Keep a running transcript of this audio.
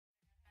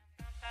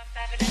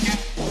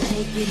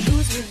Make you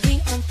lose with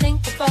the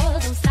unthinkable.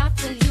 Don't stop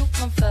till you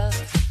come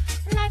first.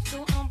 Life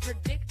so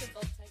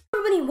unpredictable.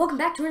 Everybody, welcome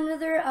back to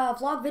another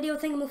vlog video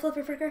thing. I'm a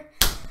flipper fricker.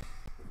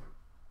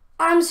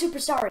 I'm super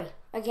sorry.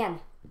 Again,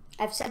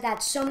 I've said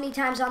that so many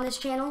times on this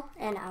channel,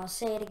 and I'll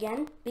say it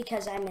again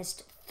because I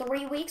missed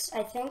 3 weeks,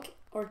 I think,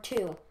 or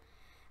 2,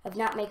 of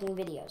not making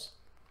videos.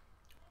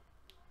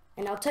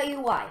 And I'll tell you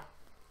why.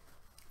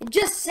 In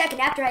just a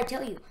second after I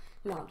tell you.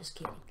 No, I'm just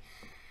kidding.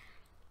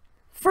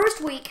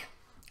 First week,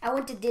 I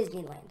went to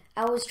Disneyland.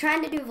 I was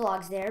trying to do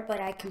vlogs there,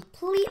 but I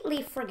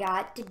completely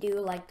forgot to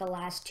do like the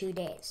last 2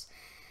 days.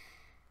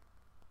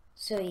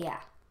 So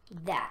yeah,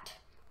 that.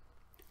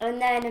 And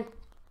then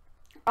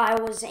I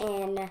was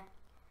in,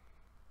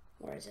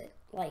 where is it?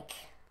 Like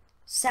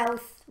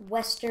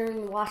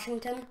southwestern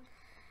Washington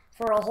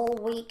for a whole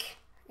week.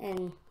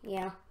 And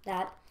yeah,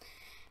 that.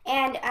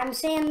 And I'm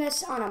saying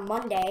this on a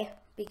Monday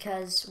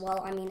because,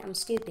 well, I mean, I'm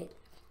stupid.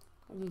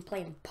 I've been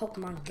playing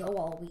Pokemon Go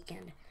all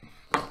weekend.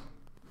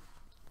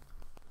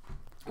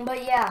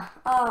 But yeah,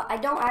 I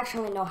don't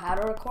actually know how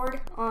to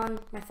record on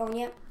my phone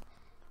yet.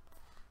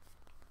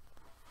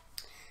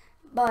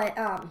 But,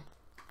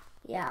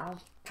 yeah,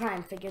 I'll try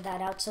and figure that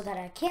out so that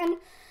I can.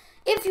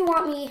 If you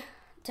want me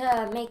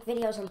to make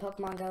videos on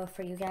Pokemon Go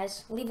for you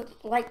guys, leave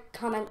a like,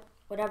 comment,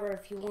 whatever,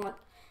 if you want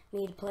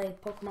me to play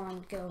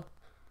Pokemon Go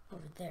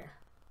over there.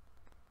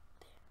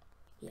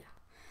 Yeah.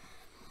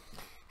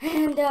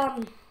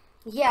 And,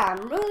 yeah,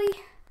 I'm really,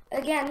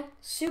 again,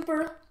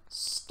 super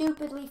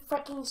stupidly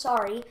freaking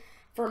sorry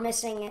for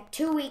missing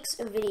 2 weeks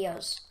of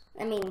videos.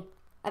 I mean,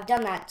 I've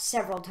done that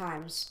several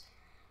times.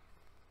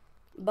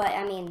 But,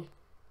 I mean,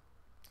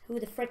 who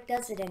the frick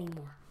does it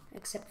anymore?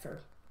 Except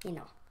for, you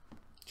know,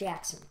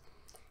 Jackson.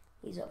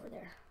 He's over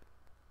there.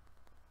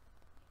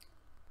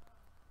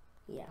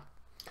 Yeah.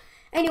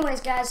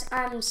 Anyways, guys,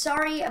 I'm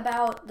sorry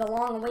about the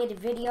long-awaited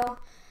video.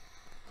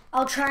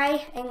 I'll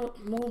try and,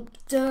 well,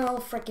 don't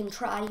frickin'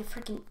 try, you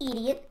frickin'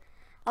 idiot.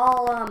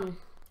 I'll,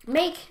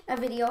 make a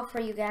video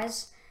for you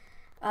guys.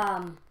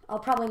 I'll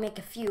probably make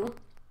a few.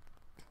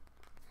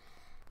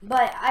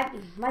 But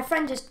my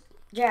friend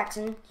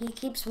Jackson, he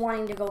keeps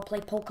wanting to go play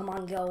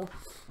Pokemon Go.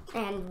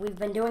 And we've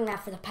been doing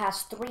that for the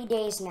past 3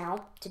 days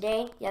now.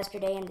 Today,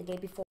 yesterday, and the day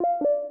before.